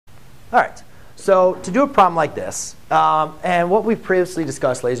All right. So to do a problem like this, and what we've previously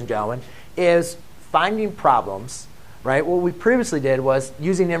discussed, ladies and gentlemen, is finding problems, right? What we previously did was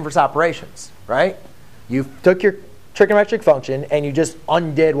using inverse operations, right? You took your trigonometric function and you just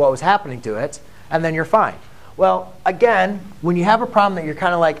undid what was happening to it, and then you're fine. Well, again, when you have a problem that you're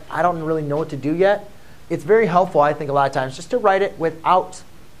kind of like, I don't really know what to do yet, it's very helpful, I think, a lot of times just to write it without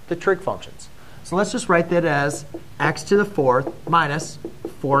the trig functions. So let's just write that as x to the fourth minus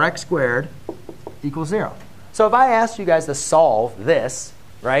 4x squared equals 0. So if I asked you guys to solve this,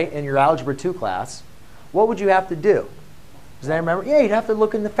 right, in your Algebra 2 class, what would you have to do? Does anyone remember? Yeah, you'd have to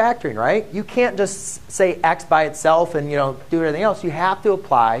look in the factoring, right? You can't just say x by itself and do everything else. You have to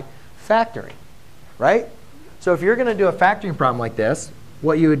apply factoring, right? So if you're going to do a factoring problem like this,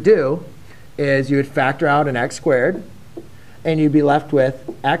 what you would do is you would factor out an x squared, and you'd be left with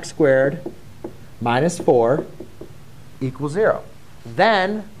x squared minus 4 equals 0.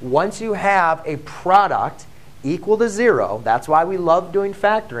 Then, once you have a product equal to 0, that's why we love doing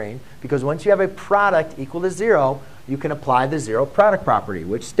factoring, because once you have a product equal to 0, you can apply the zero product property,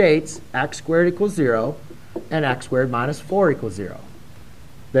 which states x squared equals 0 and x squared minus 4 equals 0.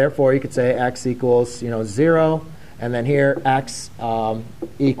 Therefore, you could say x equals 0, and then here x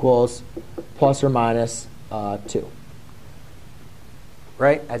equals plus or minus 2,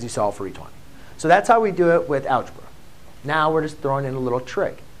 right, as you solve for each one. So that's how we do it with algebra. Now we're just throwing in a little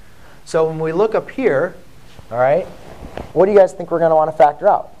trig. So when we look up here, all right, what do you guys think we're going to want to factor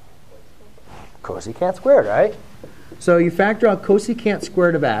out? Cosecant squared, right? So you factor out cosecant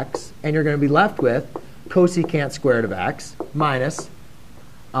squared of x, and you're going to be left with cosecant squared of x minus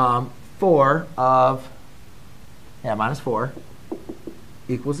 4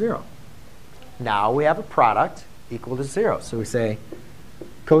 equals 0. Now we have a product equal to 0. So we say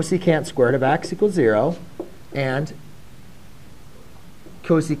cosecant squared of x equals 0, and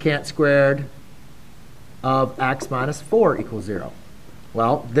cosecant squared of x minus 4 equals 0.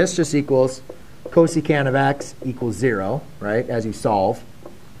 Well, this just equals cosecant of x equals 0, right, as you solve.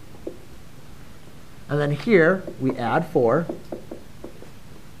 And then here, we add 4.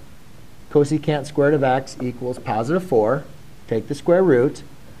 Cosecant squared of x equals positive 4. Take the square root,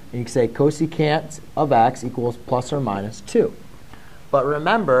 and you can say cosecant of x equals plus or minus 2. But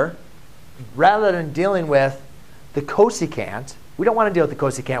remember, rather than dealing with the cosecant, we don't want to deal with the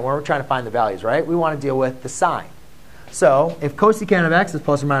cosecant when we're trying to find the values, right? We want to deal with the sign. So if cosecant of x is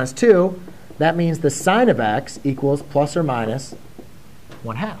plus or minus 2, that means the sine of x equals plus or minus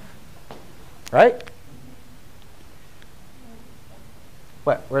 1/2, right?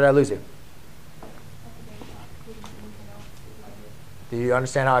 What? Where did I lose you? Do you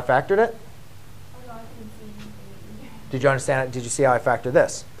understand how I factored it? Did you understand it? Did you see how I factored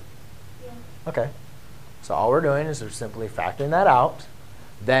this? Yeah. OK. So all we're doing is we're simply factoring that out.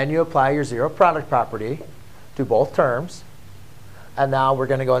 Then you apply your zero product property to both terms. And now we're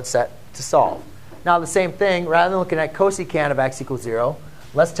going to go and set to solve. Now the same thing, rather than looking at cosecant of x equals 0,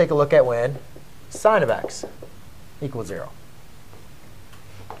 let's take a look at when sine of x equals 0.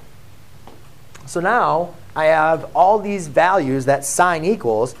 So now I have all these values that sine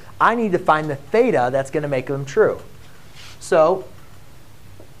equals. I need to find the theta that's going to make them true. So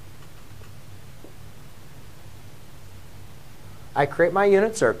I create my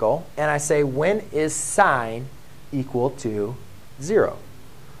unit circle, and I say, when is sine equal to 0?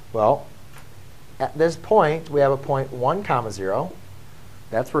 Well, at this point, we have a point 1, 0.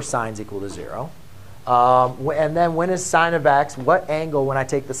 That's where sine's equal to 0. And then when is sine of x, what angle, when I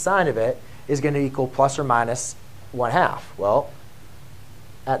take the sine of it, is going to equal plus or minus 1/2? Well,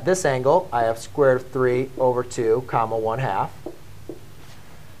 at this angle, I have square root of 3 over 2, 1/2.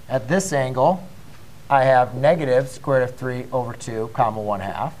 At this angle, I have negative square root of 3 over 2,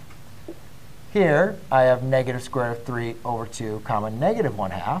 1/2. Here, I have negative square root of 3 over 2, negative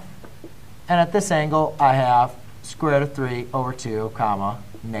 1/2. And at this angle, I have square root of 3 over 2,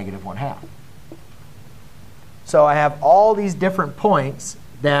 negative 1/2. So I have all these different points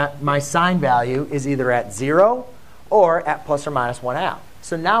that my sine value is either at 0 or at plus or minus 1/2.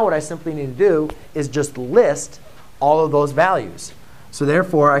 So now what I simply need to do is just list all of those values. So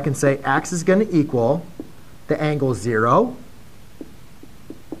therefore, I can say x is going to equal the angle 0,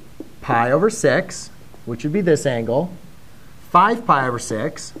 pi over 6, which would be this angle, 5 pi over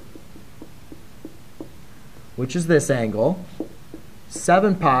 6, which is this angle,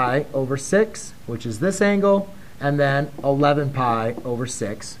 7 pi over 6, which is this angle, and then 11 pi over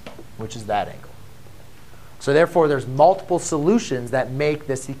 6, which is that angle. So therefore, there's multiple solutions that make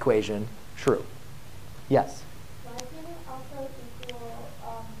this equation true. Yes? Why didn't it also equal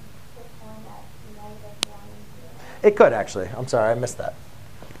the point at -1 and 0? It could, actually. I'm sorry, I missed that.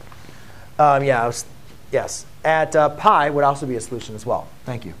 Yes. At pi would also be a solution as well.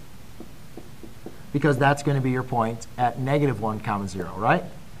 Thank you. Because that's going to be your point at -1, 0, right?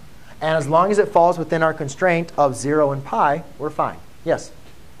 And as long as it falls within our constraint of 0 and pi, we're fine. Yes?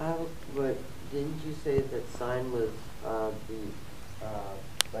 But didn't you say that sine was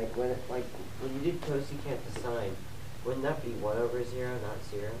when you did cosecant to sine, wouldn't that be 1 over 0, not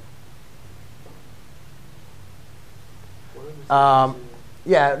 0?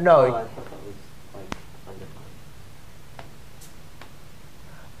 Yeah, no. Oh, I thought that was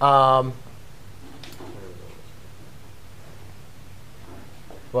undefined.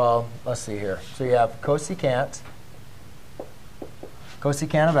 Well, let's see here. So you have cosecant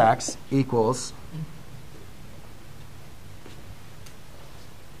of x equals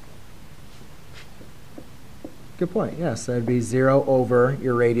good point. Yes, that'd be 0 over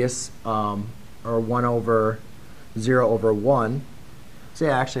your radius, or 1 over 0 over 1. So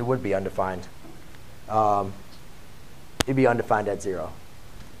yeah, actually it would be undefined. It'd be undefined at 0.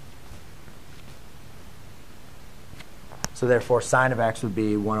 So therefore, sine of x would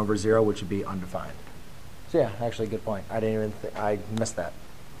be 1 over 0, which would be undefined. So yeah, actually, good point. I didn't even I missed that.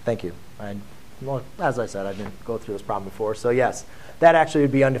 Thank you. Well, as I said, I didn't go through this problem before. So yes, that actually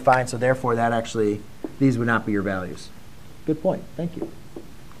would be undefined. So therefore, that actually, these would not be your values. Good point. Thank you.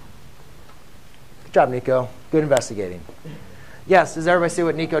 Good job, Nico. Good investigating. Yes, does everybody see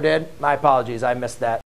what Nico did? My apologies. I missed that.